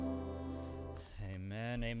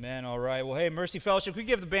Amen. All right. Well, hey, Mercy Fellowship, can we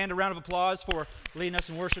give the band a round of applause for leading us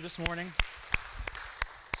in worship this morning?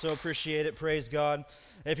 So appreciate it. Praise God.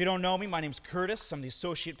 If you don't know me, my name's Curtis. I'm the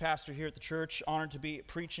associate pastor here at the church. Honored to be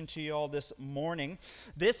preaching to you all this morning.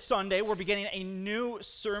 This Sunday, we're beginning a new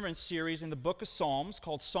sermon series in the book of Psalms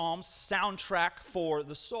called Psalms Soundtrack for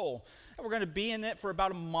the Soul. And we're going to be in it for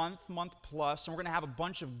about a month plus, and we're going to have a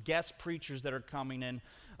bunch of guest preachers that are coming in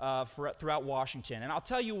throughout Washington. And I'll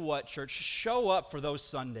tell you what, church, show up for those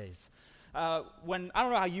Sundays. When I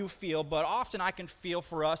don't know how you feel, but often I can feel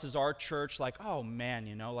for us as our church, like, oh man,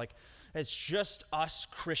 like it's just us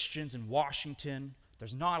Christians in Washington.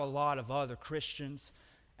 There's not a lot of other Christians.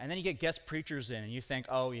 And then you get guest preachers in and you think,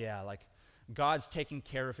 oh yeah, like God's taking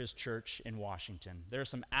care of his church in Washington. There's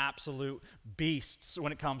some absolute beasts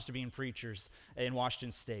when it comes to being preachers in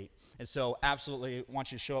Washington State. And so absolutely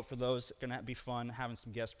want you to show up for those. It's going to be fun having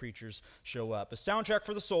some guest preachers show up. A soundtrack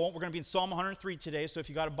for the soul. We're going to be in Psalm 103 today. So if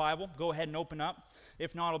you got a Bible, go ahead and open up.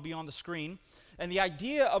 If not, it'll be on the screen. And the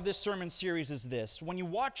idea of this sermon series is this. When you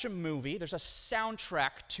watch a movie, there's a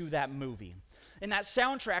soundtrack to that movie. In that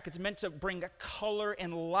soundtrack, it's meant to bring color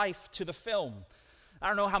and life to the film. I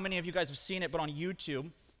don't know how many of you guys have seen it, but on YouTube,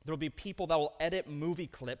 there will be people that will edit movie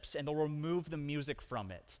clips and they'll remove the music from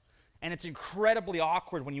it. And it's incredibly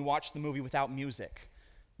awkward when you watch the movie without music.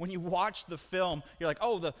 When you watch the film, you're like,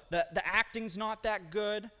 oh, the acting's not that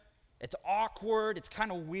good. It's awkward. It's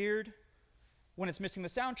kind of weird when it's missing the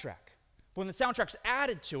soundtrack. But when the soundtrack's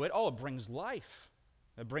added to it, it brings life.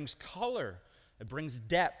 It brings color. It brings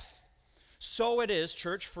depth. So it is,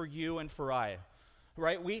 church, for you and for I.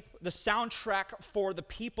 Right? The soundtrack for the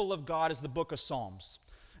people of God is the book of Psalms.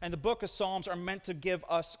 And the book of Psalms are meant to give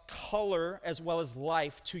us color as well as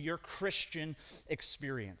life to your Christian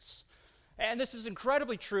experience. And this is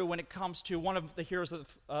incredibly true when it comes to one of the heroes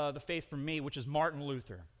of the faith for me, which is Martin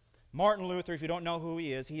Luther. Martin Luther, if you don't know who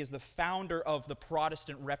he is the founder of the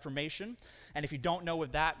Protestant Reformation. And if you don't know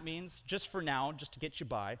what that means, just for now, just to get you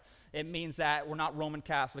by, it means that we're not Roman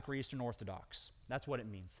Catholic or Eastern Orthodox. That's what it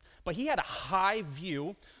means. But he had a high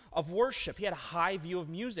view of worship. He had a high view of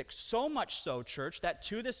music. So much so, church, that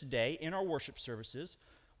to this day in our worship services,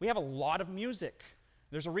 we have a lot of music.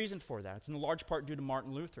 There's a reason for that. It's in large part due to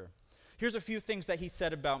Martin Luther. Here's a few things that he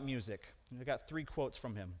said about music. I got 3 quotes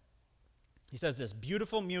from him. He says this: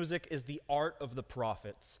 beautiful music is the art of the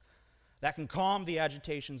prophets that can calm the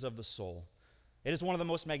agitations of the soul. It is one of the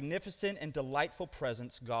most magnificent and delightful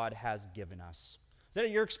presents God has given us. Is that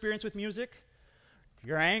your experience with music?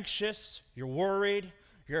 You're anxious, you're worried,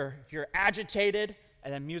 you're agitated,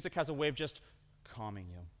 and then music has a way of just calming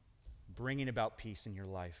you, bringing about peace in your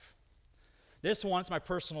life. This one's my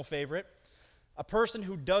personal favorite. A person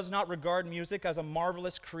who does not regard music as a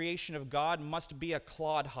marvelous creation of God must be a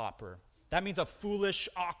clodhopper. That means a foolish,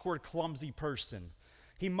 awkward, clumsy person.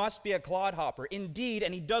 He must be a clodhopper. Indeed,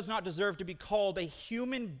 and he does not deserve to be called a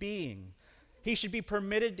human being. He should be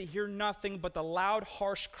permitted to hear nothing but the loud,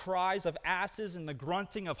 harsh cries of asses and the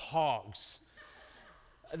grunting of hogs.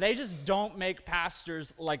 They just don't make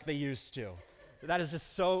pastors like they used to. That is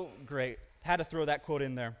just so great. Had to throw that quote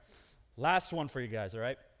in there. Last one for you guys, all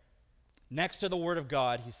right? Next to the word of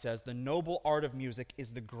God, he says, the noble art of music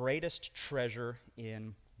is the greatest treasure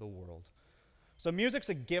in the world. So music's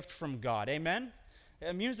a gift from God, amen?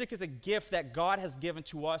 Music is a gift that God has given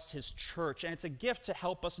to us, his church, and it's a gift to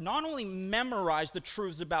help us not only memorize the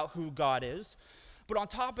truths about who God is, but on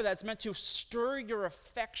top of that, it's meant to stir your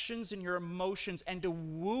affections and your emotions and to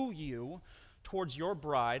woo you towards your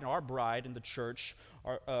bride, our bride in the church,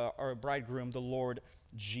 our bridegroom, the Lord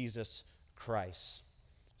Jesus Christ.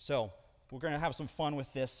 So, we're going to have some fun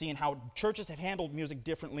with this, seeing how churches have handled music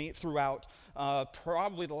differently throughout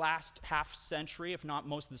probably the last half century, if not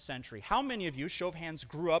most of the century. How many of you, show of hands,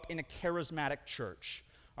 grew up in a charismatic church?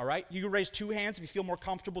 All right? You can raise 2 hands if you feel more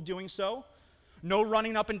comfortable doing so. No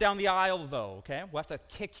running up and down the aisle, though, okay? We'll have to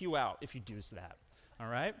kick you out if you do that, all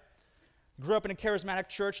right? Grew up in a charismatic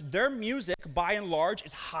church. Their music, by and large,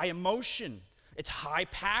 is high emotion. It's high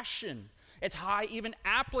passion. It's high even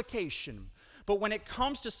application. But when it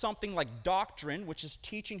comes to something like doctrine, which is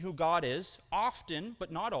teaching who God is, often,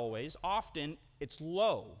 but not always, often it's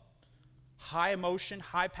low. High emotion,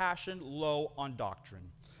 high passion, low on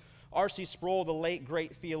doctrine. R.C. Sproul, the late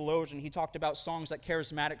great theologian, he talked about songs that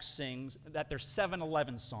charismatics sing, that they're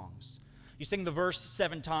 7-11 songs. You sing the verse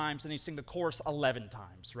 7 times, and then you sing the chorus 11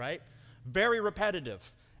 times, right? Very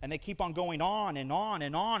repetitive. And they keep on going on and on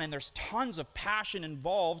and on, and there's tons of passion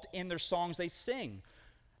involved in their songs they sing.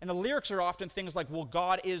 And the lyrics are often things like, well,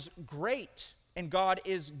 God is great and God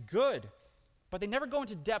is good. But they never go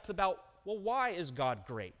into depth about, well, why is God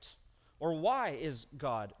great? Or why is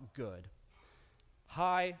God good?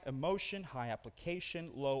 High emotion, high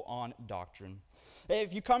application, low on doctrine.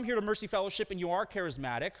 If you come here to Mercy Fellowship and you are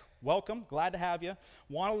charismatic, welcome, glad to have you.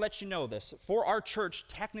 Want to let you know this. For our church,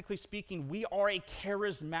 technically speaking, we are a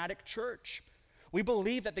charismatic church. We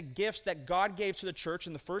believe that the gifts that God gave to the church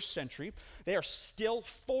in the first century, they are still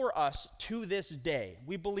for us to this day.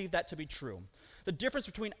 We believe that to be true. The difference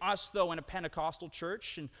between us, though, and a Pentecostal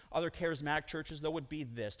church and other charismatic churches, though, would be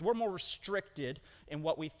this. We're more restricted in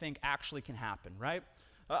what we think actually can happen, right?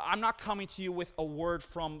 I'm not coming to you with a word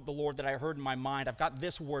from the Lord that I heard in my mind. I've got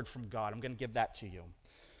this word from God. I'm going to give that to you.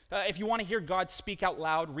 If you want to hear God speak out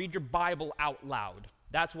loud, read your Bible out loud.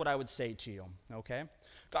 That's what I would say to you, okay?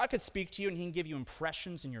 God could speak to you and he can give you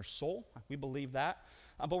impressions in your soul. We believe that.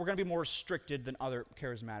 But we're going to be more restricted than other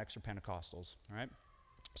charismatics or Pentecostals, all right?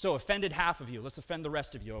 So offended half of you. Let's offend the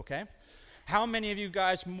rest of you, okay? How many of you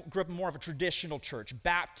guys grew up in more of a traditional church?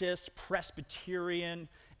 Baptist, Presbyterian,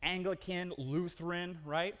 Anglican, Lutheran,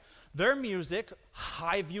 right? Their music,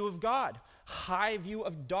 high view of God, high view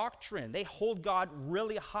of doctrine. They hold God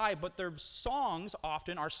really high, but their songs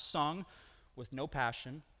often are sung with no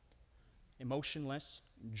passion, emotionless,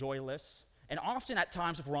 joyless, and often at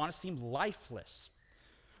times, if we're honest, seem lifeless.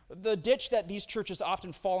 The ditch that these churches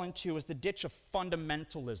often fall into is the ditch of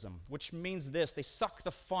fundamentalism, which means this: they suck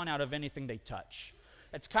the fun out of anything they touch.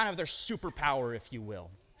 It's kind of their superpower, if you will.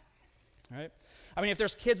 Right? I mean, if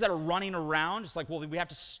there's kids that are running around, it's like, well, we have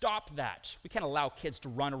to stop that. We can't allow kids to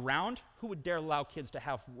run around. Who would dare allow kids to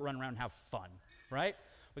run around and have fun, right?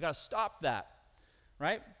 We got to stop that,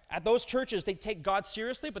 right? At those churches, they take God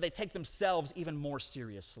seriously, but they take themselves even more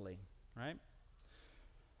seriously, right?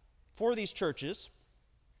 For these churches,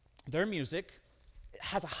 their music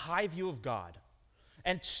has a high view of God.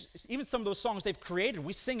 And even some of those songs they've created,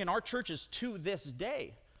 we sing in our churches to this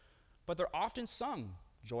day. But they're often sung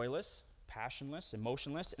joyless, passionless,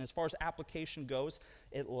 emotionless, and as far as application goes,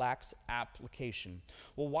 it lacks application.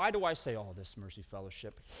 Well, why do I say all this, Mercy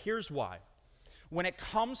Fellowship? Here's why. When it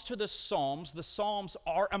comes to the Psalms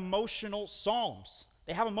are emotional psalms.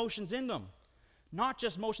 They have emotions in them. Not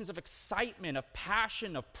just emotions of excitement, of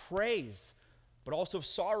passion, of praise, but also of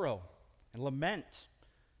sorrow and lament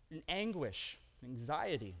and anguish,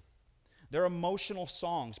 anxiety. They're emotional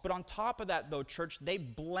songs. But on top of that, though, church, they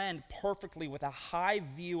blend perfectly with a high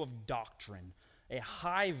view of doctrine, a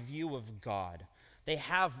high view of God. They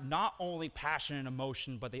have not only passion and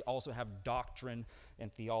emotion, but they also have doctrine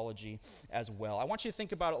and theology as well. I want you to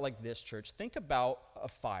think about it like this, church. Think about a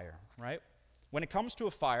fire, right? When it comes to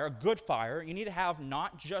a fire, a good fire, you need to have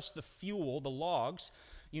not just the fuel, the logs,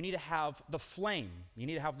 you need to have the flame. You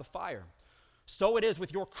need to have the fire. So it is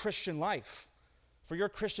with your Christian life. For your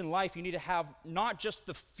Christian life, you need to have not just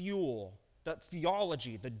the fuel, the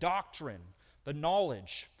theology, the doctrine, the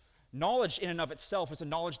knowledge. Knowledge in and of itself is a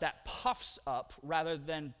knowledge that puffs up rather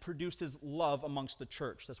than produces love amongst the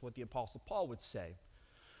church. That's what the Apostle Paul would say.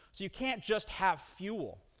 So you can't just have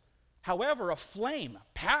fuel. However, a flame,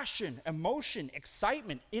 passion, emotion,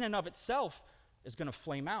 excitement in and of itself is going to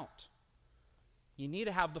flame out. You need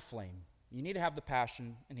to have the flame. You need to have the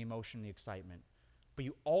passion and the emotion and the excitement. But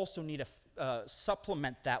you also need to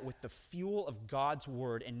supplement that with the fuel of God's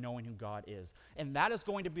word and knowing who God is. And that is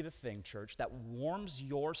going to be the thing, church, that warms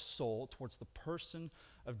your soul towards the person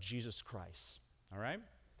of Jesus Christ. All right?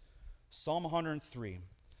 Psalm 103.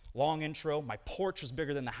 Long intro. My porch was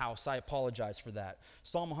bigger than the house. I apologize for that.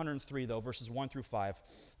 Psalm 103, though, verses 1 through 5.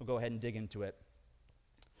 We'll go ahead and dig into it.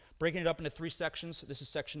 Breaking it up into 3 sections. This is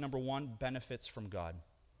section number 1, benefits from God.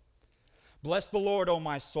 Bless the Lord, O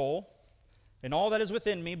my soul, and all that is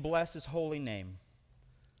within me, bless his holy name.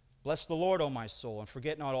 Bless the Lord, O my soul, and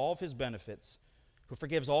forget not all of his benefits, who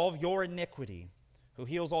forgives all of your iniquity, who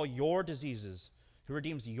heals all your diseases, who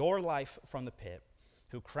redeems your life from the pit,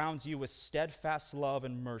 who crowns you with steadfast love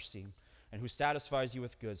and mercy, and who satisfies you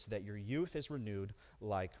with good, so that your youth is renewed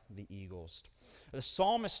like the eagles. The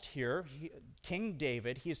psalmist here, King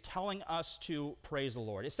David, he is telling us to praise the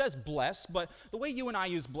Lord. It says bless, but the way you and I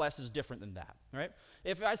use bless is different than that, right?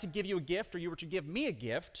 If I was to give you a gift, or you were to give me a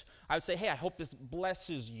gift, I would say, hey, I hope this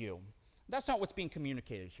blesses you. That's not what's being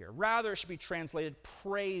communicated here. Rather, it should be translated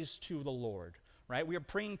praise to the Lord, right? We are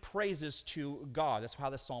bringing praises to God. That's how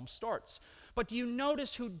the psalm starts. But do you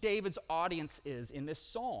notice who David's audience is in this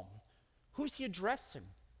psalm? Who's he addressing?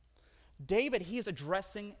 David, he is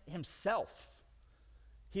addressing himself.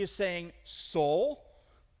 He is saying, soul,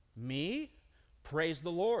 me, praise the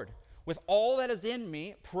Lord. With all that is in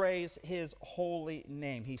me, praise his holy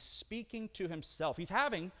name. He's speaking to himself. He's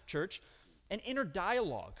having, church, an inner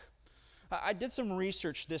dialogue. I did some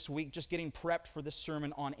research this week just getting prepped for this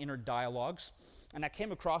sermon on inner dialogues. and I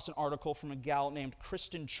came across an article from a gal named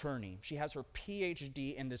Kristen Cherney. She has her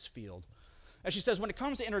PhD in this field. And she says, when it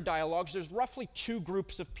comes to inner dialogues, there's roughly two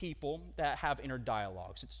groups of people that have inner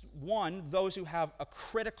dialogues. It's one, those who have a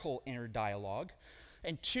critical inner dialogue,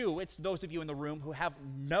 and two, it's those of you in the room who have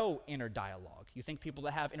no inner dialogue. You think people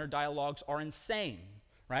that have inner dialogues are insane,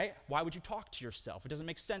 right? Why would you talk to yourself? It doesn't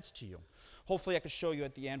make sense to you. Hopefully I can show you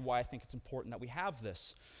at the end why I think it's important that we have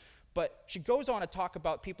this. But she goes on to talk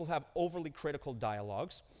about people who have overly critical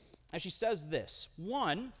dialogues, and she says this.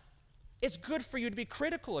 One, it's good for you to be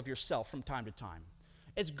critical of yourself from time to time.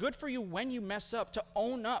 It's good for you when you mess up to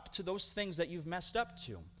own up to those things that you've messed up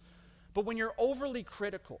to. But when you're overly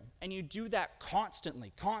critical and you do that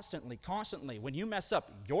constantly, when you mess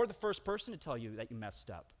up, you're the first person to tell you that you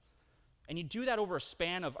messed up. And you do that over a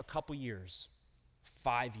span of a couple years,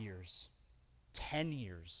 5 years, 10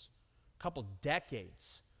 years, a couple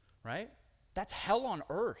decades, right? That's hell on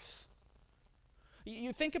earth.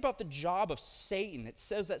 You think about the job of Satan. It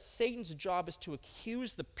says that Satan's job is to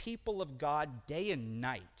accuse the people of God day and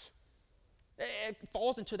night. It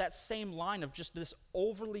falls into that same line of just this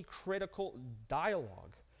overly critical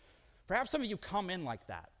dialogue. Perhaps some of you come in like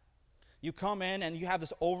that. You come in and you have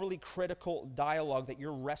this overly critical dialogue that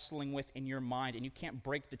you're wrestling with in your mind, and you can't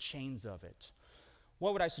break the chains of it.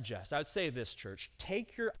 What would I suggest? I would say this, church.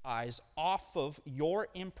 Take your eyes off of your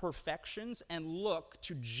imperfections and look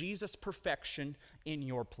to Jesus' perfection in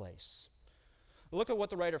your place. Look at what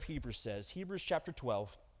the writer of Hebrews says. Hebrews chapter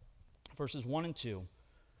 12, verses 1 and 2.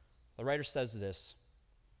 The writer says this,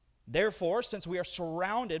 "Therefore, since we are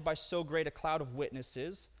surrounded by so great a cloud of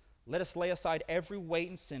witnesses, let us lay aside every weight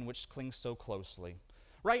and sin which clings so closely."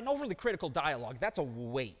 Right? An overly critical dialogue, that's a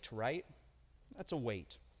weight, right? That's a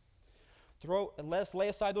weight. Let us lay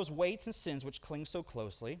aside those weights and sins which cling so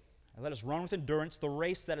closely, and let us run with endurance the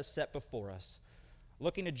race that is set before us,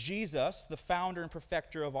 looking to Jesus, the founder and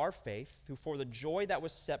perfecter of our faith, who for the joy that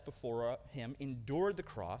was set before him endured the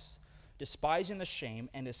cross, despising the shame,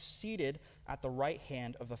 and is seated at the right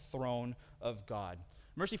hand of the throne of God.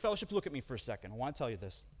 Mercy Fellowship, look at me for a second. I want to tell you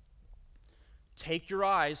this. Take your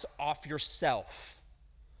eyes off yourself.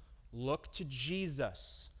 Look to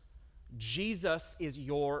Jesus. Jesus is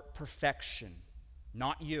your perfection,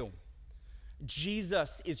 not you.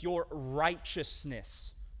 Jesus is your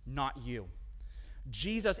righteousness, not you.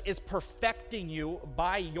 Jesus is perfecting you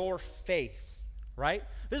by your faith, right?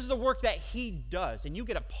 This is a work that he does, and you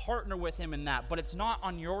get to partner with him in that, but it's not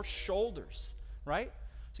on your shoulders, right?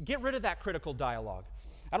 So get rid of that critical dialogue.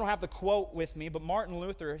 I don't have the quote with me, but Martin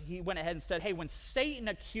Luther, he went ahead and said, hey, when Satan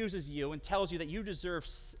accuses you and tells you that you deserve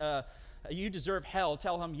hell,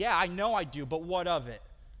 tell him, yeah, I know I do, but what of it?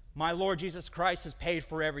 My Lord Jesus Christ has paid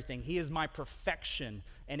for everything. He is my perfection,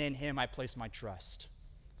 and in him I place my trust.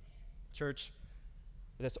 Church,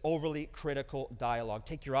 this overly critical dialogue,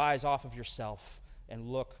 take your eyes off of yourself and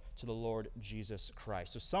look to the Lord Jesus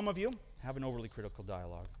Christ. So some of you have an overly critical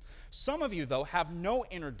dialogue. Some of you, though, have no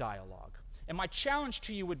inner dialogue. And my challenge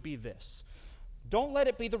to you would be this. Don't let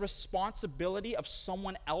it be the responsibility of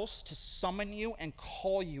someone else to summon you and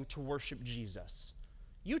call you to worship Jesus.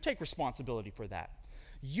 You take responsibility for that.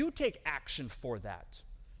 You take action for that.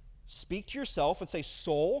 Speak to yourself and say,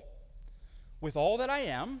 soul, with all that I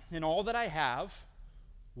am and all that I have,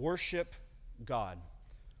 worship God.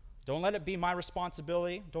 Don't let it be my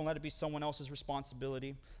responsibility. Don't let it be someone else's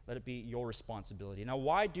responsibility. Let it be your responsibility. Now,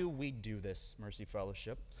 why do we do this, Mercy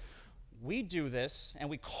Fellowship? We do this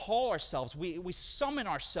and we call ourselves, we summon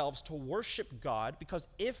ourselves to worship God, because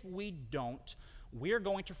if we don't, we are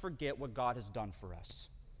going to forget what God has done for us.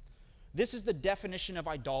 This is the definition of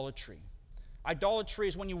idolatry. Idolatry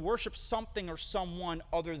is when you worship something or someone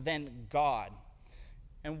other than God.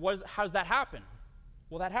 And how does that happen?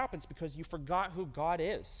 Well, that happens because you forgot who God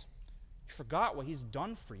is. You forgot what he's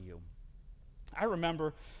done for you. I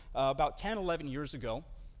remember about 10, 11 years ago,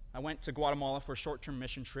 I went to Guatemala for a short-term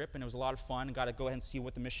mission trip, and it was a lot of fun, and got to go ahead and see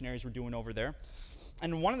what the missionaries were doing over there.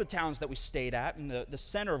 And in one of the towns that we stayed at, in the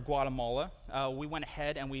center of Guatemala, we went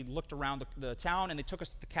ahead and we looked around the town, and they took us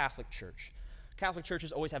to the Catholic church. Catholic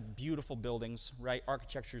churches always have beautiful buildings, right?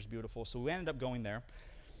 Architecture is beautiful, so we ended up going there.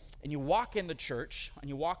 And you walk in the church, and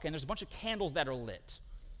you walk in, there's a bunch of candles that are lit.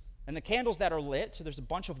 And the candles that are lit, so there's a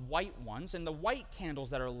bunch of white ones, and the white candles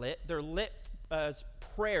that are lit, they're lit as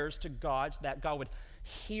prayers to God, that God would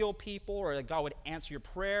heal people, or that God would answer your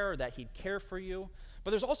prayer, or that he'd care for you.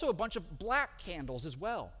 But there's also a bunch of black candles as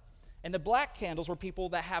well. And the black candles were people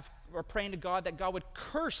that are praying to God that God would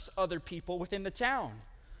curse other people within the town,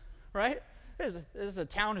 right? This is a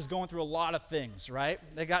town who's going through a lot of things, right?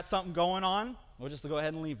 They got something going on. We'll just go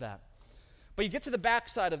ahead and leave that. But you get to the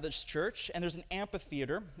backside of this church, and there's an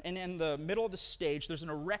amphitheater, and in the middle of the stage, there's an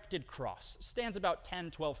erected cross. It stands about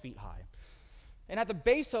 10, 12 feet high. And at the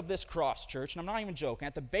base of this cross, church, and I'm not even joking,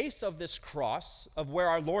 at the base of this cross of where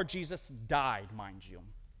our Lord Jesus died, mind you,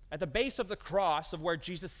 at the base of the cross of where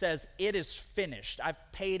Jesus says, "It is finished,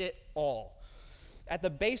 I've paid it all." At the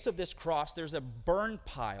base of this cross, there's a burn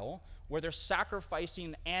pile where they're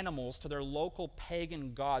sacrificing animals to their local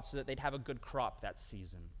pagan gods so that they'd have a good crop that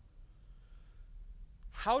season.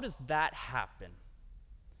 How does that happen?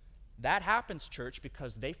 That happens, church,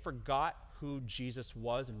 because they forgot who Jesus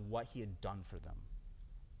was and what he had done for them.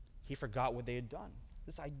 He forgot what they had done.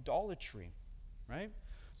 This idolatry, right?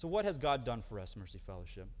 So what has God done for us, Mercy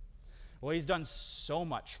Fellowship? Well, he's done so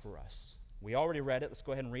much for us. We already read it. Let's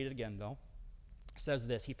go ahead and read it again, though. It says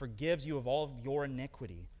this: He forgives you of all of your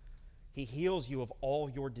iniquity. He heals you of all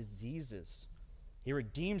your diseases. He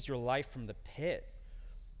redeems your life from the pit.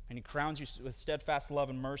 And he crowns you with steadfast love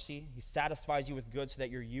and mercy. He satisfies you with good so that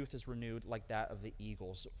your youth is renewed like that of the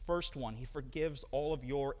eagles. First one, he forgives all of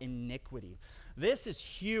your iniquity. This is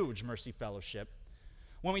huge, Mercy Fellowship.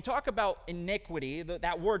 When we talk about iniquity,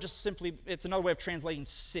 that word just simply, it's another way of translating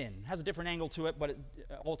sin. It has a different angle to it, but it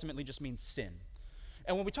ultimately just means sin.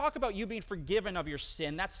 And when we talk about you being forgiven of your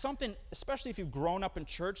sin, that's something, especially if you've grown up in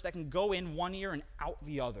church, that can go in one ear and out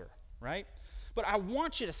the other, right? But I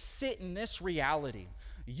want you to sit in this reality.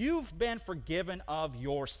 You've been forgiven of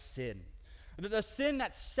your sin. The sin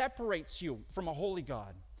that separates you from a holy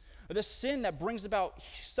God. The sin that brings about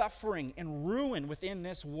suffering and ruin within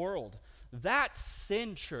this world. That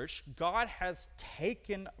sin, church, God has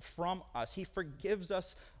taken from us. He forgives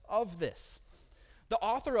us of this. The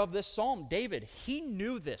author of this psalm, David, he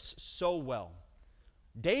knew this so well.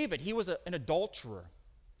 David, he was an adulterer.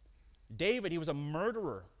 David, he was a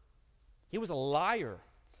murderer. He was a liar.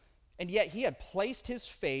 And yet he had placed his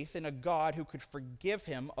faith in a God who could forgive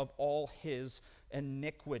him of all his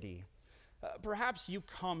iniquity. Perhaps you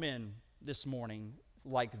come in this morning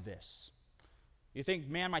like this. You think,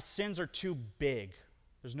 man, my sins are too big.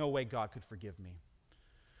 There's no way God could forgive me.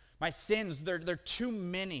 My sins, they're too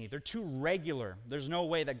many. They're too regular. There's no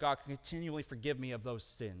way that God can continually forgive me of those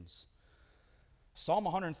sins. Psalm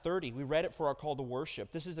 130, we read it for our call to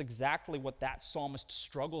worship. This is exactly what that psalmist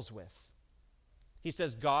struggles with. He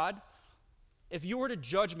says, God, if you were to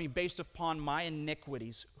judge me based upon my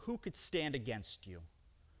iniquities, who could stand against you?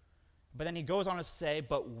 But then he goes on to say,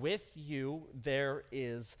 but with you there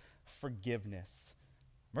is forgiveness.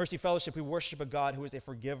 Mercy Fellowship, we worship a God who is a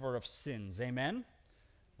forgiver of sins. Amen?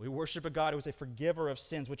 We worship a God who is a forgiver of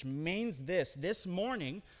sins, which means this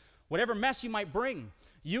morning, whatever mess you might bring,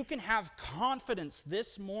 you can have confidence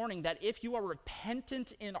this morning that if you are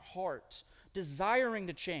repentant in heart, desiring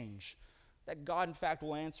to change, that God, in fact,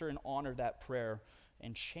 will answer and honor that prayer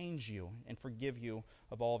and change you and forgive you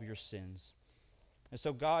of all of your sins. And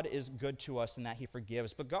so God is good to us in that he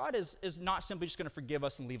forgives. But God is not simply just going to forgive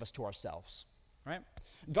us and leave us to ourselves, right?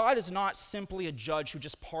 God is not simply a judge who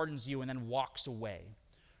just pardons you and then walks away.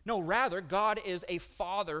 No, rather, God is a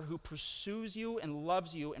father who pursues you and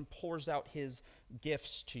loves you and pours out his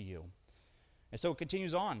gifts to you. And so it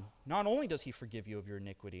continues on. Not only does he forgive you of your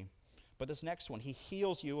iniquity, but this next one, he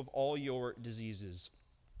heals you of all your diseases.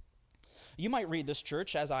 You might read this,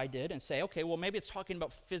 church, as I did, and say, okay, well, maybe it's talking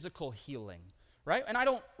about physical healing, right? And I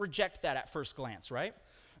don't reject that at first glance, right?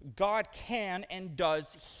 God can and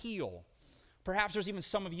does heal. Perhaps there's even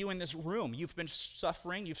some of you in this room. You've been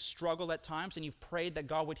suffering, you've struggled at times, and you've prayed that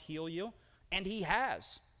God would heal you, and he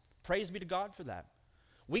has. Praise be to God for that.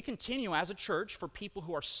 We continue as a church for people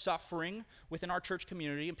who are suffering within our church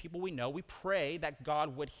community and people we know. We pray that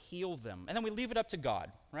God would heal them. And then we leave it up to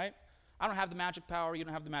God, right? I don't have the magic power. You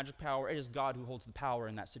don't have the magic power. It is God who holds the power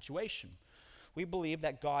in that situation. We believe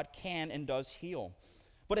that God can and does heal.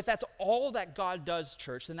 But if that's all that God does,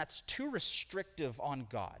 church, then that's too restrictive on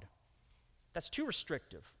God. That's too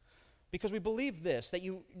restrictive. Because we believe this, that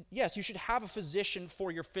you should have a physician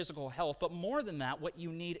for your physical health, but more than that, what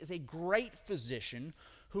you need is a great physician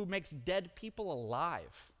who makes dead people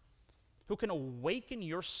alive, who can awaken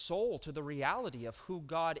your soul to the reality of who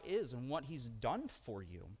God is and what he's done for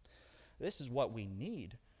you. This is what we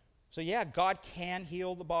need. So yeah, God can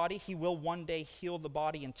heal the body. He will one day heal the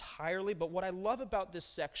body entirely. But what I love about this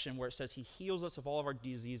section where it says he heals us of all of our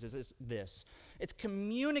diseases is this. It's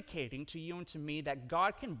communicating to you and to me that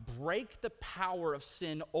God can break the power of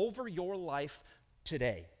sin over your life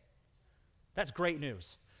today. That's great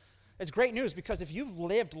news. It's great news because if you've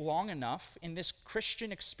lived long enough in this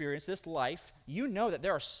Christian experience, this life, you know that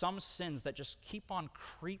there are some sins that just keep on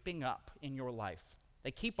creeping up in your life. They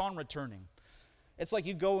keep on returning. It's like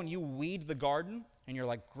you go and you weed the garden, and you're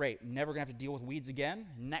like, great, never going to have to deal with weeds again.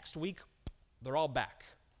 Next week, they're all back.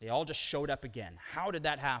 They all just showed up again. How did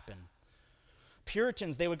that happen?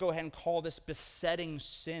 Puritans, they would go ahead and call this besetting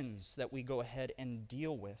sins that we go ahead and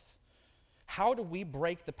deal with. How do we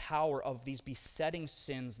break the power of these besetting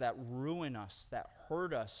sins that ruin us, that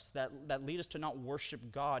hurt us, that lead us to not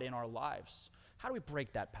worship God in our lives? How do we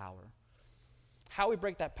break that power? How we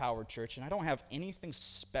break that power, church, and I don't have anything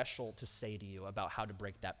special to say to you about how to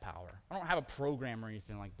break that power. I don't have a program or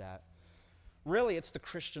anything like that. Really, it's the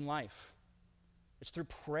Christian life. It's through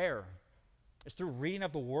prayer. It's through reading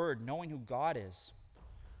of the Word, knowing who God is.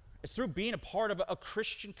 It's through being a part of a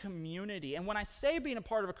Christian community. And when I say being a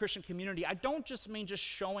part of a Christian community, I don't just mean just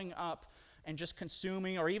showing up and just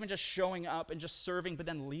consuming, or even just showing up and just serving but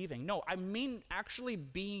then leaving. No, I mean actually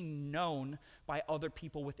being known by other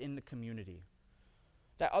people within the community.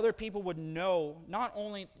 That other people would know not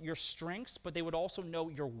only your strengths, but they would also know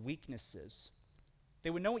your weaknesses.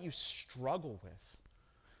 They would know what you struggle with.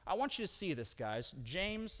 I want you to see this, guys.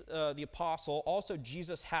 James, the apostle, also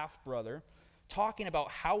Jesus' half-brother, talking about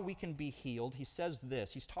how we can be healed. He says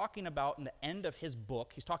this. He's talking about, in the end of his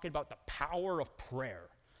book, he's talking about the power of prayer,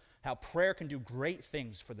 how prayer can do great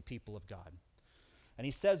things for the people of God. And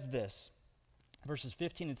he says this, verses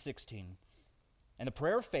 15 and 16. And the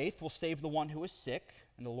prayer of faith will save the one who is sick,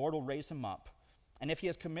 and the Lord will raise him up. And if he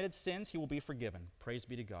has committed sins, he will be forgiven. Praise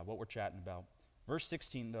be to God, what we're chatting about. Verse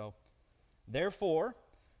 16, though. Therefore,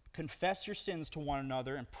 confess your sins to one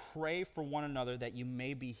another and pray for one another that you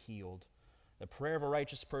may be healed. The prayer of a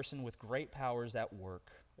righteous person with great power is at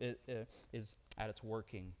work, is at its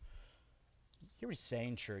working. Hear what he's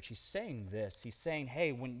saying, church. He's saying this. He's saying,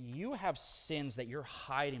 hey, when you have sins that you're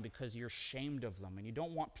hiding because you're ashamed of them and you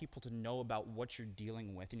don't want people to know about what you're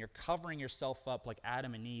dealing with, and you're covering yourself up like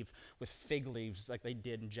Adam and Eve with fig leaves like they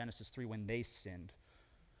did in Genesis 3 when they sinned,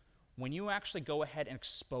 when you actually go ahead and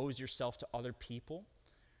expose yourself to other people,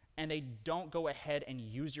 and they don't go ahead and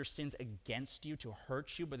use your sins against you to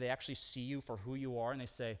hurt you, but they actually see you for who you are, and they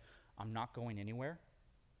say, I'm not going anywhere.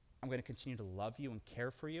 I'm going to continue to love you and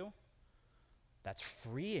care for you. That's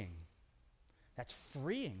freeing. That's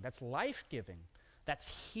freeing. That's life-giving.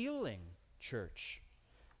 That's healing, church.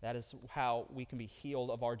 That is how we can be healed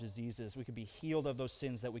of our diseases. We can be healed of those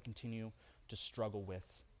sins that we continue to struggle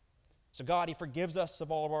with. So God, he forgives us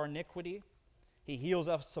of all of our iniquity. He heals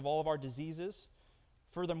us of all of our diseases.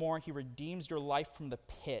 Furthermore, he redeems your life from the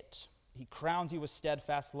pit. He crowns you with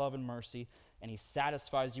steadfast love and mercy, and he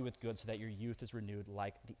satisfies you with good so that your youth is renewed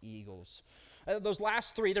like the eagles. Those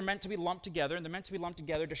last three, they're meant to be lumped together, and they're meant to be lumped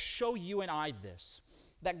together to show you and I this,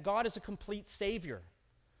 that God is a complete Savior,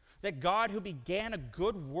 that God who began a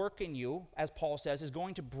good work in you, as Paul says, is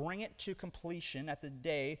going to bring it to completion at the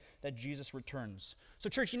day that Jesus returns. So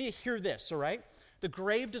church, you need to hear this, all right? The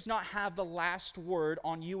grave does not have the last word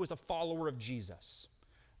on you as a follower of Jesus.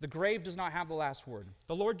 The grave does not have the last word.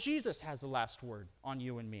 The Lord Jesus has the last word on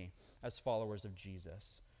you and me as followers of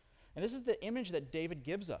Jesus. And this is the image that David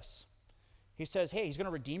gives us. He says, hey, he's going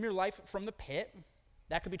to redeem your life from the pit.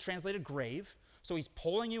 That could be translated grave. So he's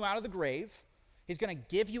pulling you out of the grave. He's going to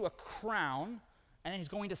give you a crown, and then he's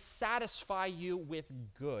going to satisfy you with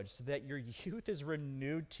good so that your youth is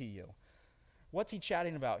renewed to you. What's he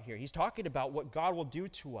chatting about here? He's talking about what God will do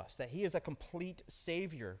to us, that he is a complete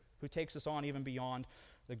Savior who takes us on even beyond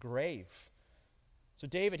the grave. So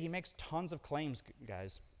David, he makes tons of claims,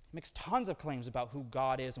 guys. He makes tons of claims about who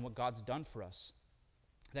God is and what God's done for us.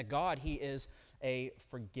 That God, he is a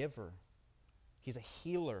forgiver. He's a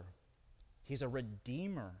healer. He's a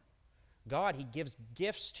redeemer. God, he gives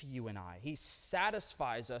gifts to you and I. He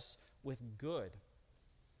satisfies us with good.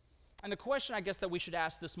 And the question, I guess, that we should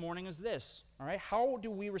ask this morning is this, all right? How do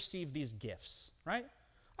we receive these gifts, right?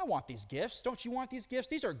 I want these gifts. Don't you want these gifts?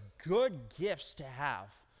 These are good gifts to have.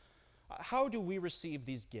 How do we receive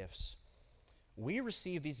these gifts? We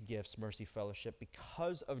receive these gifts, Mercy Fellowship,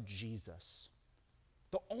 because of Jesus.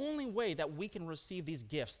 The only way that we can receive these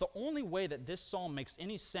gifts, the only way that this psalm makes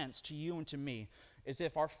any sense to you and to me, is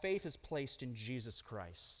if our faith is placed in Jesus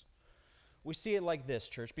Christ. We see it like this,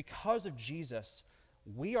 church. Because of Jesus,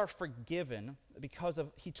 we are forgiven because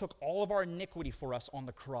of he took all of our iniquity for us on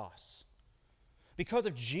the cross. Because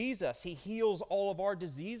of Jesus, he heals all of our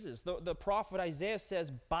diseases. The prophet Isaiah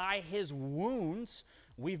says, by his wounds,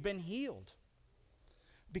 we've been healed.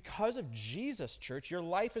 Because of Jesus, church, your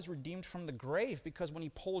life is redeemed from the grave because when he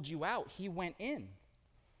pulled you out, he went in.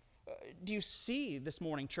 Do you see this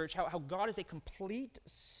morning, church, how God is a complete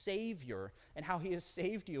Savior and how he has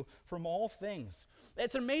saved you from all things?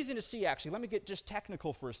 It's amazing to see, actually. Let me get just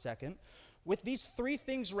technical for a second. with these three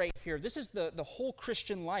things right here, this is the whole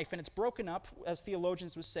Christian life, and it's broken up, as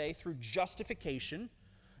theologians would say, through justification.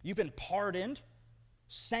 You've been pardoned.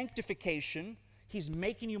 Sanctification. He's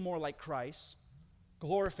making you more like Christ.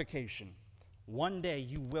 Glorification. One day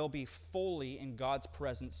you will be fully in God's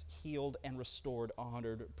presence, healed and restored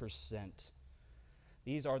 100%.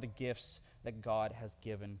 These are the gifts that God has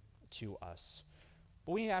given to us.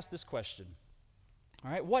 But we ask this question,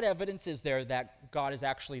 all right? What evidence is there that God is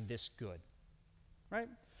actually this good, right?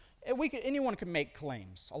 Anyone can make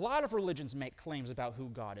claims. A lot of religions make claims about who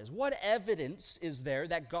God is. What evidence is there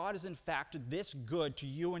that God is in fact this good to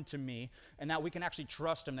you and to me, and that we can actually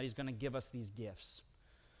trust him that he's going to give us these gifts?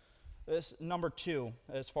 This number 2,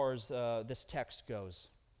 as far as this text goes.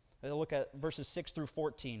 Let's look at verses 6 through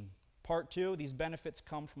 14. Part 2, these benefits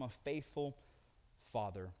come from a faithful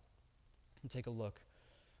Father. And take a look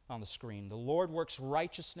on the screen. The Lord works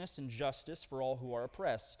righteousness and justice for all who are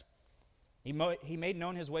oppressed. He made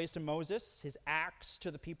known his ways to Moses, his acts to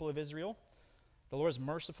the people of Israel. The Lord is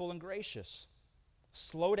merciful and gracious,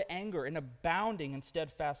 slow to anger and abounding in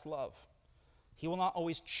steadfast love. He will not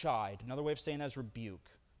always chide. Another way of saying that is rebuke.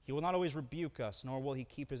 He will not always rebuke us, nor will he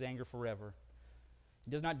keep his anger forever. He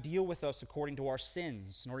does not deal with us according to our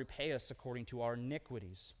sins, nor repay us according to our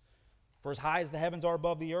iniquities. For as high as the heavens are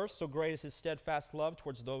above the earth, so great is his steadfast love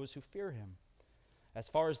towards those who fear him. As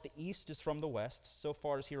far as the east is from the west, so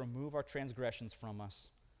far does he remove our transgressions from us.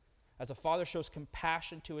 As a father shows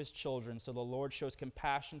compassion to his children, so the Lord shows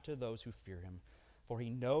compassion to those who fear him. For he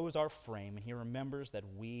knows our frame, and he remembers that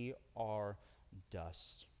we are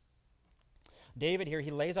dust. David here,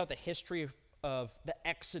 he lays out the history of the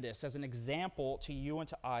Exodus as an example to you and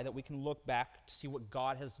to I that we can look back to see what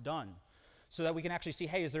God has done, so that we can actually see,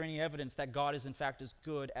 hey, is there any evidence that God is in fact as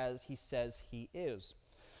good as he says he is?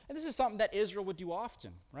 And this is something that Israel would do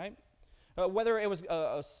often, right? Whether it was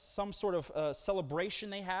some sort of celebration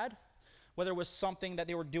they had, whether it was something that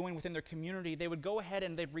they were doing within their community, they would go ahead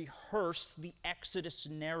and they'd rehearse the Exodus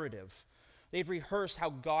narrative. They'd rehearse how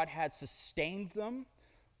God had sustained them,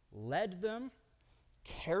 led them,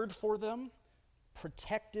 cared for them,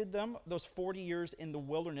 protected them those 40 years in the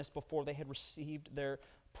wilderness before they had received their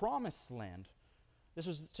promised land. This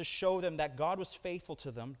was to show them that God was faithful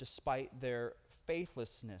to them despite their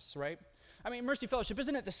faithlessness, right? I mean, Mercy Fellowship,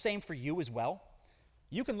 isn't it the same for you as well?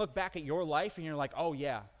 You can look back at your life and you're like, oh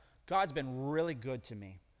yeah, God's been really good to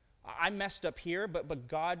me. I messed up here, but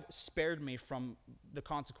God spared me from the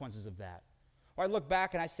consequences of that. Or I look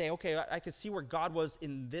back and I say, okay, I can see where God was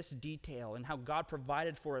in this detail and how God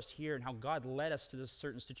provided for us here and how God led us to this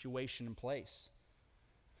certain situation and place.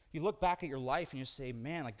 You look back at your life and you say,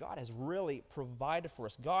 man, like God has really provided for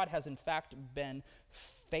us. God has in fact been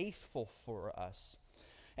faithful for us.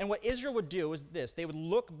 And what Israel would do is this. They would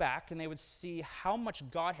look back and they would see how much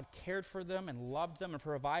God had cared for them and loved them and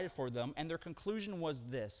provided for them. And their conclusion was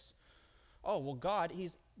this. Oh, well, God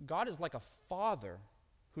is like a father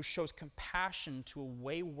who shows compassion to a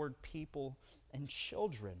wayward people and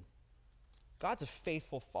children. God's a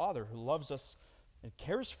faithful father who loves us and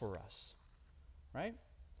cares for us, right?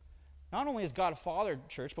 Not only is God a father,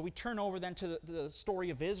 church, but we turn over then to the story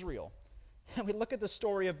of Israel. And we look at the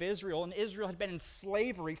story of Israel, and Israel had been in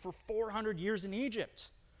slavery for 400 years in Egypt.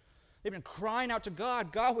 They've been crying out to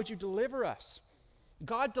God, God, would you deliver us?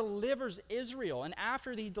 God delivers Israel, and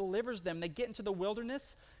after he delivers them, they get into the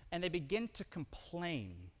wilderness, and they begin to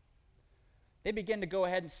complain. They begin to go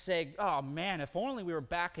ahead and say, oh man, if only we were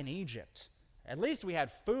back in Egypt. At least we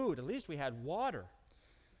had food, at least we had water.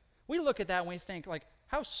 We look at that and we think, like,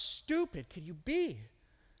 how stupid could you be?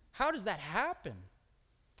 How does that happen?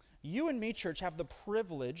 You and me, church, have the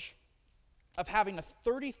privilege of having a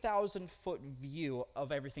 30,000-foot view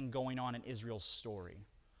of everything going on in Israel's story.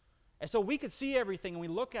 And so we could see everything and we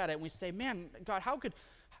look at it and we say, man, God, how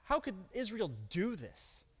could Israel do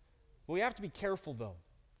this? Well, we have to be careful, though,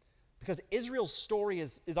 because Israel's story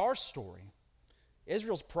is our story.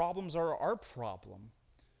 Israel's problems are our problem,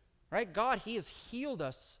 right? God, he has healed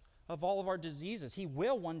us of all of our diseases. He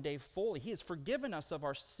will one day fully. He has forgiven us of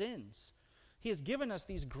our sins. He has given us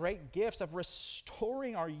these great gifts of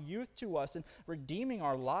restoring our youth to us and redeeming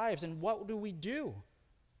our lives. And what do?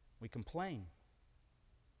 We complain.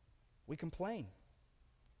 We complain.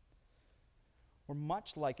 We're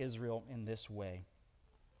much like Israel in this way.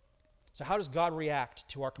 So how does God react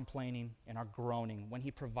to our complaining and our groaning when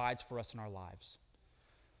he provides for us in our lives?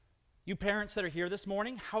 You parents that are here this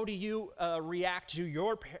morning, how do you react to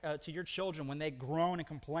your children when they groan and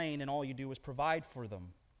complain and all you do is provide for them?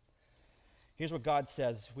 Here's what God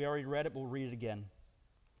says. We already read it, but we'll read it again.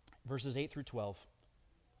 Verses 8 through 12.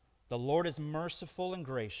 The Lord is merciful and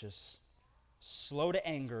gracious, slow to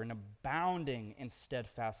anger and abounding in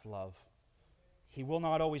steadfast love. He will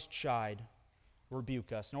not always chide,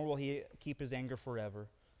 rebuke us, nor will he keep his anger forever.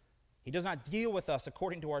 He does not deal with us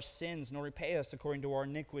according to our sins, nor repay us according to our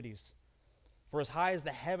iniquities. For as high as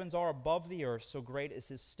the heavens are above the earth, so great is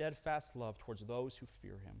his steadfast love towards those who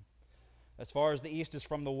fear him. As far as the east is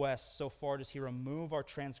from the west, so far does he remove our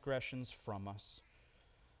transgressions from us.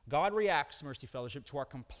 God reacts, Mercy Fellowship, to our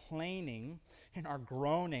complaining and our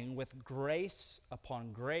groaning with grace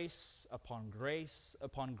upon grace upon grace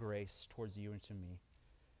upon grace towards you and to me.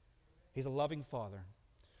 He's a loving Father.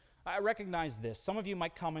 I recognize this. Some of you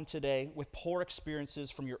might come in today with poor experiences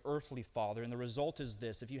from your earthly father, and the result is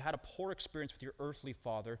this. If you had a poor experience with your earthly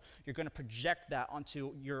father, you're going to project that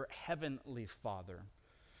onto your heavenly Father.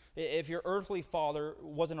 If your earthly father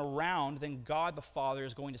wasn't around, then God the Father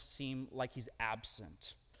is going to seem like he's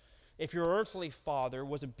absent. If your earthly father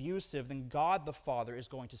was abusive, then God the Father is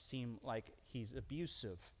going to seem like he's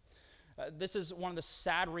abusive. This is one of the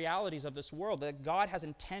sad realities of this world, that God has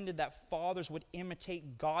intended that fathers would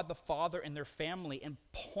imitate God the Father and their family and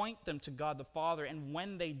point them to God the Father, and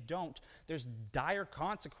when they don't, there's dire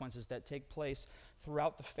consequences that take place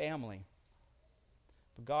throughout the family.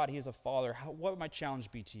 But God, he is a father. What would my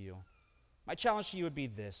challenge be to you? My challenge to you would be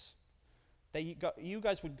this, that you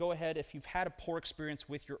guys would go ahead, if you've had a poor experience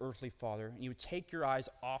with your earthly father, and you would take your eyes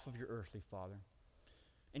off of your earthly father,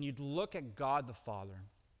 and you'd look at God the Father.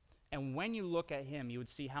 And when you look at him, you would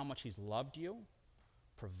see how much he's loved you,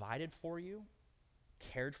 provided for you,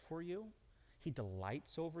 cared for you. He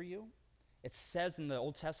delights over you. It says in the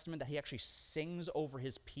Old Testament that he actually sings over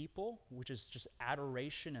his people, which is just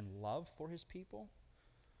adoration and love for his people.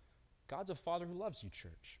 God's a father who loves you,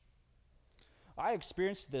 church. I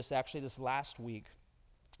experienced this actually this last week.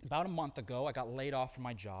 About a month ago, I got laid off from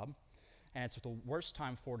my job, and it's the worst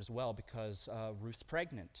time for it as well because Ruth's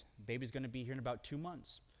pregnant. Baby's going to be here in about 2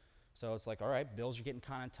 months. So it's like, all right, bills are getting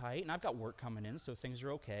kind of tight, and I've got work coming in, so things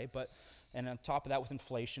are okay. And on top of that, with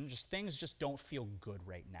inflation, things just don't feel good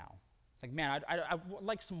right now. Like, man, I'd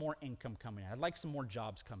like some more income coming in. I'd like some more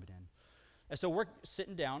jobs coming in. And so we're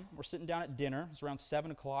sitting down at dinner. It's around 7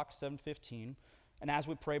 o'clock, 7:15. And as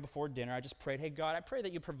we pray before dinner, I just prayed, hey, God, I pray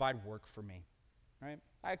that you provide work for me, right?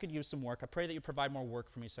 I could use some work. I pray that you provide more work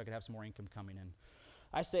for me so I could have some more income coming in.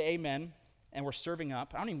 I say amen, and we're serving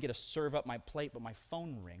up. I don't even get to serve up my plate, but my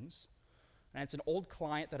phone rings. And it's an old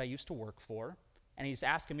client that I used to work for, and he's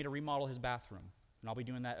asking me to remodel his bathroom. And I'll be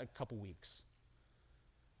doing that in a couple weeks.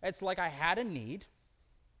 It's like I had a need.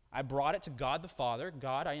 I brought it to God the Father.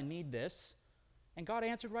 God, I need this. And God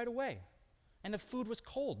answered right away. And the food was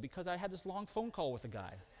cold because I had this long phone call with a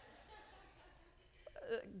guy.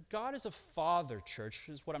 God is a father, church,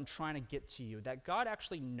 is what I'm trying to get to you. That God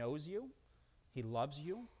actually knows you. He loves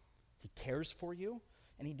you. He cares for you.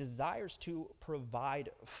 And he desires to provide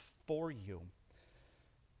for you.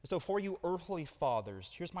 So for you earthly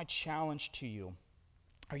fathers, here's my challenge to you.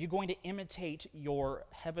 Are you going to imitate your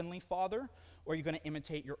heavenly father, or are you going to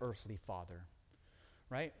imitate your earthly father?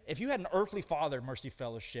 Right? If you had an earthly father, Mercy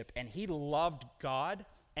Fellowship, and he loved God,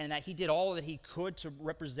 and that he did all that he could to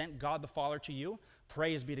represent God the Father to you,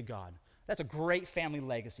 praise be to God. That's a great family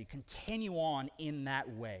legacy. Continue on in that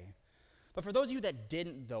way. But for those of you that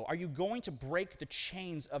didn't, though, are you going to break the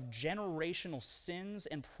chains of generational sins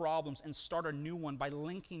and problems and start a new one by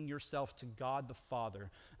linking yourself to God the Father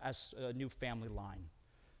as a new family line?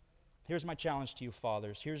 Here's my challenge to you,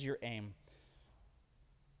 fathers. Here's your aim.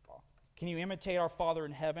 Can you imitate our Father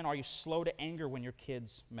in heaven? Are you slow to anger when your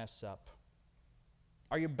kids mess up?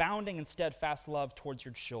 Are you abounding in steadfast love towards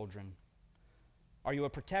your children? Are you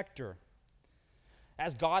a protector?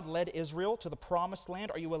 As God led Israel to the promised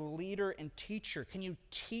land, are you a leader and teacher? Can you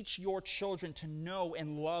teach your children to know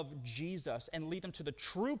and love Jesus and lead them to the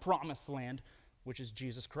true promised land, which is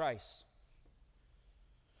Jesus Christ?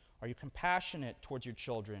 Are you compassionate towards your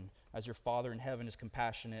children as your Father in heaven is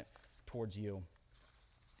compassionate towards you?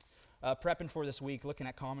 Prepping for this week, looking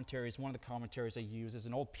at commentaries, one of the commentaries I use is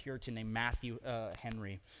an old Puritan named Matthew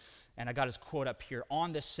Henry. And I got his quote up here.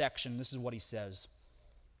 On this section, this is what he says.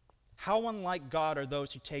 How unlike God are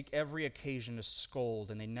those who take every occasion to scold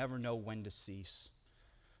and they never know when to cease.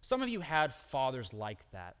 Some of you had fathers like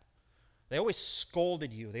that. They always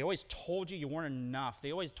scolded you. They always told you you weren't enough.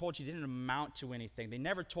 They always told you you didn't amount to anything. They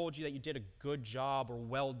never told you that you did a good job or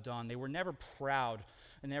well done. They were never proud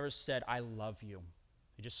and never said, I love you.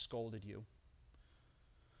 They just scolded you.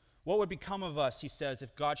 What would become of us, he says,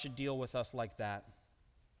 if God should deal with us like that?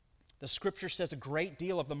 The scripture says a great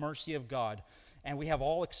deal of the mercy of God, and we have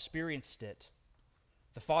all experienced it.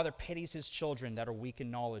 The Father pities his children that are weak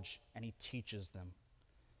in knowledge, and he teaches them.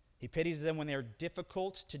 He pities them when they are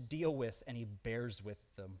difficult to deal with, and he bears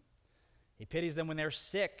with them. He pities them when they are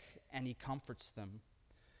sick, and he comforts them.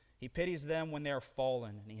 He pities them when they are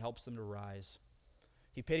fallen, and he helps them to rise.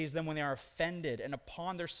 He pities them when they are offended, and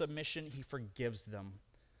upon their submission, he forgives them.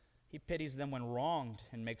 He pities them when wronged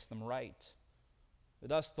and makes them right.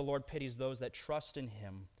 Thus the Lord pities those that trust in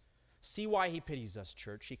him. See why he pities us,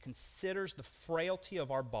 church. He considers the frailty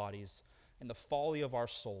of our bodies and the folly of our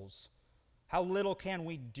souls. How little can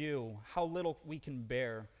we do, how little we can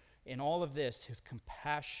bear. In all of this, his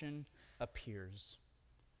compassion appears.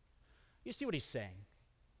 You see what he's saying,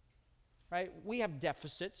 right? We have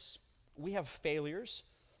deficits, we have failures,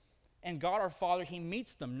 and God our Father, he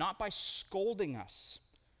meets them not by scolding us,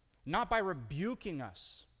 not by rebuking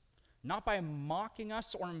us, not by mocking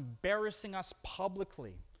us or embarrassing us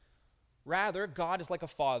publicly. Rather, God is like a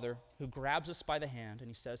father who grabs us by the hand and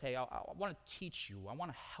he says, hey, I want to teach you, I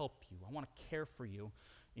want to help you, I want to care for you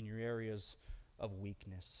in your areas of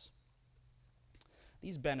weakness.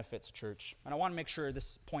 These benefits, church, and I want to make sure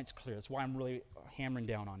this point's clear, that's why I'm really hammering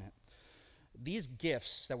down on it. These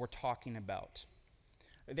gifts that we're talking about,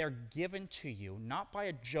 they're given to you not by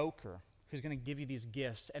a joker who's going to give you these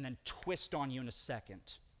gifts and then twist on you in a second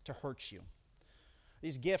to hurt you.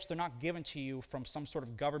 These gifts, they're not given to you from some sort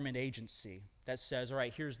of government agency that says, all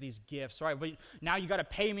right, here's these gifts. All right, but now you got to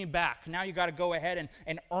pay me back. Now you got to go ahead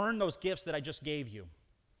and earn those gifts that I just gave you.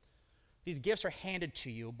 These gifts are handed to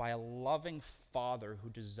you by a loving Father who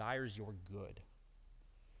desires your good.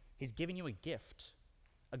 He's giving you a gift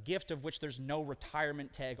of which there's no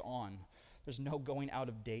retirement tag on. There's no going out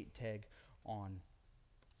of date tag on.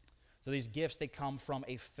 So these gifts, they come from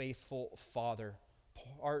a faithful Father.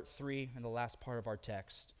 Part 3 and the last part of our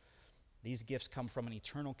text. These gifts come from an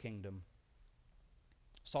eternal kingdom.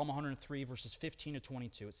 Psalm 103, verses 15 to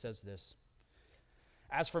 22, it says this.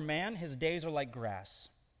 As for man, his days are like grass.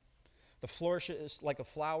 The flourish is like a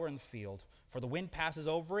flower in the field, for the wind passes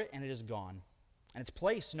over it and it is gone, and its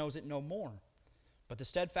place knows it no more. But the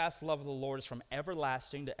steadfast love of the Lord is from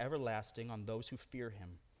everlasting to everlasting on those who fear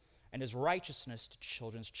him, and his righteousness to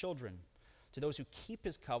children's children, to those who keep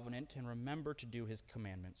his covenant and remember to do his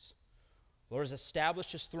commandments. The Lord has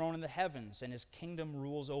established his throne in the heavens, and his kingdom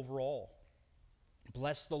rules over all.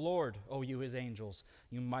 Bless the Lord, O you his angels,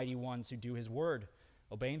 you mighty ones who do his word,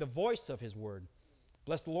 obeying the voice of his word.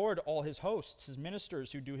 Bless the Lord, all his hosts, his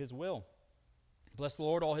ministers who do his will. Bless the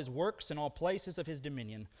Lord, all his works, and all places of his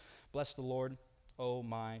dominion. Bless the Lord, O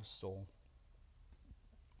my soul.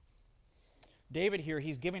 David here,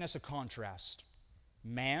 he's giving us a contrast.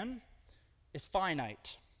 Man is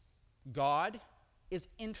finite. God is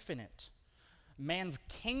infinite. Man's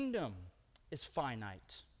kingdom is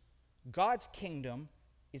finite. God's kingdom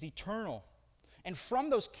is eternal. And from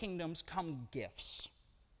those kingdoms come gifts.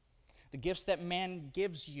 The gifts that man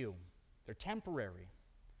gives you, they're temporary.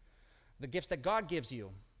 The gifts that God gives you,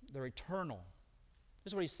 they're eternal.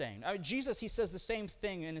 This is what he's saying. Jesus, he says the same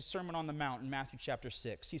thing in his Sermon on the Mount in Matthew chapter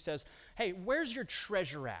 6. He says, hey, where's your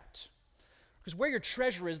treasure at? Because where your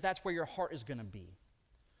treasure is, that's where your heart is going to be.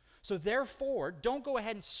 So therefore, don't go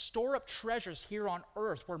ahead and store up treasures here on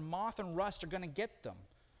earth where moth and rust are going to get them,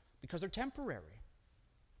 because they're temporary.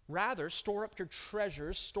 Rather, store up your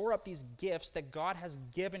treasures, store up these gifts that God has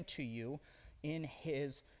given to you in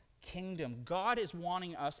his kingdom. God is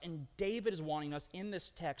wanting us, and David is wanting us in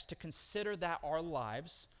this text to consider that our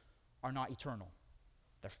lives are not eternal.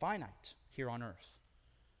 They're finite here on earth.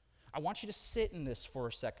 I want you to sit in this for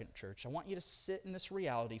a second, church. I want you to sit in this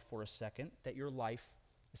reality for a second that your life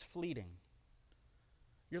is fleeting.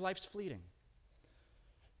 Your life's fleeting.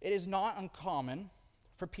 It is not uncommon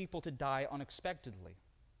for people to die unexpectedly.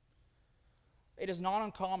 It is not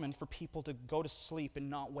uncommon for people to go to sleep and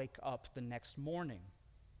not wake up the next morning.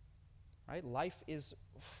 Right? Life is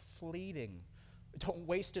fleeting. Don't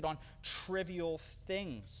waste it on trivial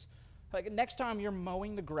things. Like next time you're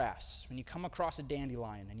mowing the grass, when you come across a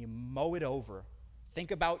dandelion and you mow it over,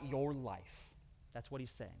 think about your life. That's what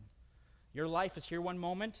he's saying. Your life is here one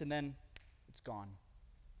moment and then it's gone.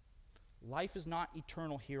 Life is not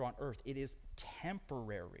eternal here on earth. It is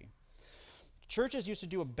temporary. Churches used to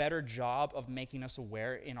do a better job of making us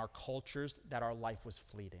aware in our cultures that our life was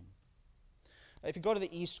fleeting. If you go to the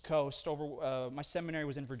East Coast, my seminary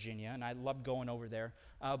was in Virginia, and I loved going over there,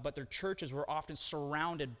 but their churches were often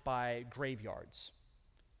surrounded by graveyards.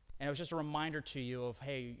 And it was just a reminder to you of,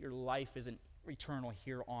 hey, your life isn't eternal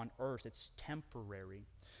here on earth. It's temporary.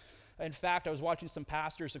 In fact, I was watching some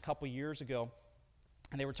pastors a couple years ago,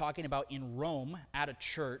 and they were talking about in Rome at a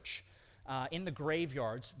church, in the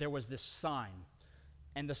graveyards, there was this sign.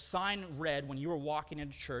 And the sign read, when you were walking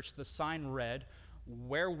into church, the sign read,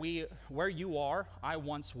 where you are, I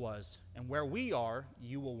once was, and where we are,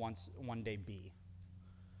 you will one day be.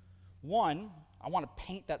 One, I want to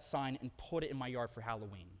paint that sign and put it in my yard for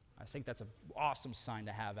Halloween. I think that's an awesome sign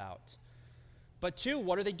to have out. But two,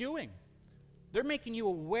 what are they doing? They're making you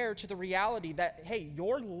aware to the reality that, hey,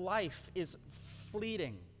 your life is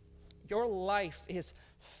fleeting. Your life is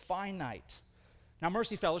finite. Now,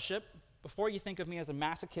 Mercy Fellowship, before you think of me as a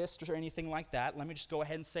masochist or anything like that, let me just go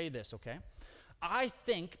ahead and say this, okay? I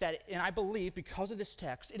think that, and I believe because of this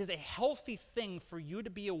text, it is a healthy thing for you to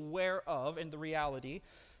be aware of in the reality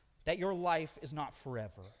that your life is not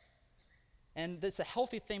forever. And it's a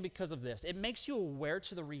healthy thing because of this. It makes you aware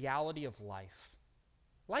to the reality of life.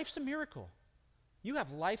 Life's a miracle. You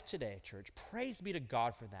have life today, church. Praise be to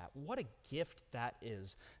God for that. What a gift that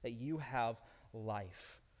is, that you have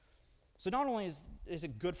life. So not only is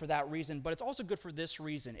it good for that reason, but it's also good for this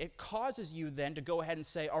reason. It causes you then to go ahead and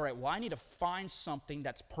say, all right, well, I need to find something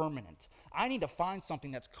that's permanent. I need to find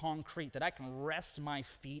something that's concrete, that I can rest my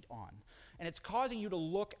feet on. And it's causing you to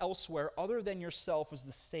look elsewhere other than yourself as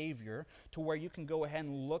the Savior, to where you can go ahead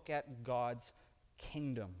and look at God's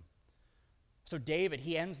kingdom. So David,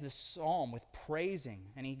 he ends this psalm with praising,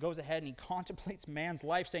 and he goes ahead and he contemplates man's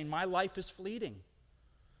life, saying, my life is fleeting.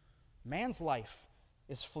 Man's life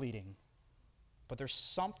is fleeting. But there's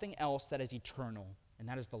something else that is eternal, and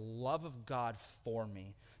that is the love of God for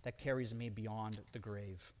me that carries me beyond the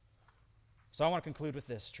grave. So I want to conclude with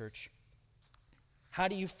this, church. How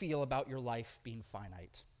do you feel about your life being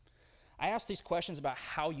finite? I ask these questions about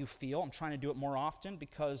how you feel. I'm trying to do it more often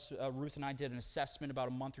because Ruth and I did an assessment about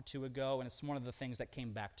a month or two ago, and it's one of the things that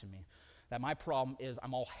came back to me. That my problem is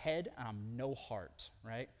I'm all head and I'm no heart,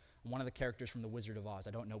 right? I'm one of the characters from The Wizard of Oz.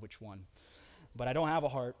 I don't know which one. But I don't have a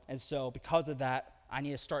heart, and so because of that, I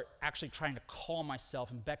need to start actually trying to calm myself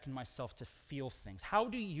and beckon myself to feel things. How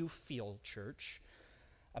do you feel, church,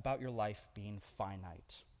 about your life being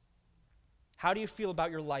finite? How do you feel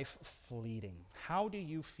about your life fleeting? How do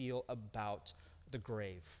you feel about the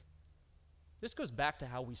grave? This goes back to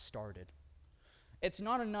how we started. It's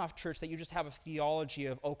not enough, church, that you just have a theology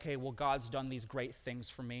of, okay, well, God's done these great things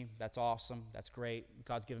for me. That's awesome. That's great.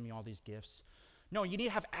 God's given me all these gifts. No, you need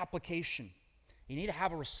to have application. You need to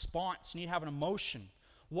have a response. You need to have an emotion.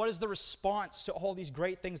 What is the response to all these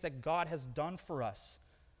great things that God has done for us?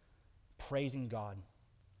 Praising God.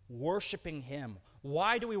 Worshiping Him.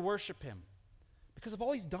 Why do we worship Him? Because of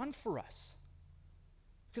all He's done for us.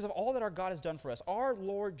 Because of all that our God has done for us. Our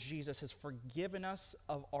Lord Jesus has forgiven us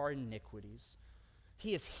of our iniquities.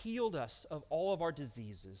 He has healed us of all of our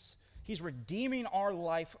diseases. He's redeeming our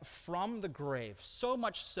life from the grave, so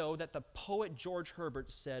much so that the poet George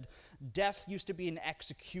Herbert said, death used to be an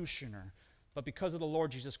executioner, but because of the Lord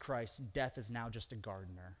Jesus Christ, death is now just a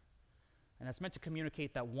gardener. And that's meant to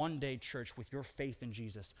communicate that one day, church, with your faith in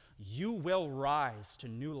Jesus, you will rise to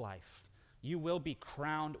new life. You will be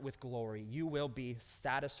crowned with glory. You will be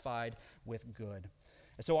satisfied with good.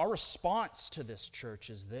 And so our response to this, church,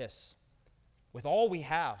 is this. With all we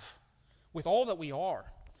have, with all that we are,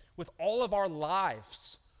 with all of our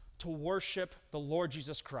lives, to worship the Lord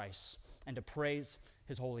Jesus Christ and to praise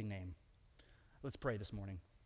His holy name. Let's pray this morning.